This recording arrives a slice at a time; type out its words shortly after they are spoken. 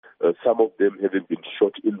some of them having been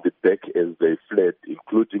shot in the back as they fled,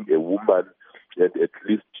 including a woman and at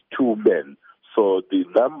least 2 men. So the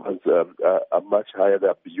numbers are much higher. They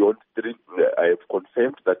are beyond 3. I have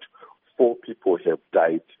confirmed that 4 people have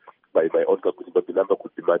died by my own calculation, but the number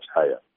could be much higher.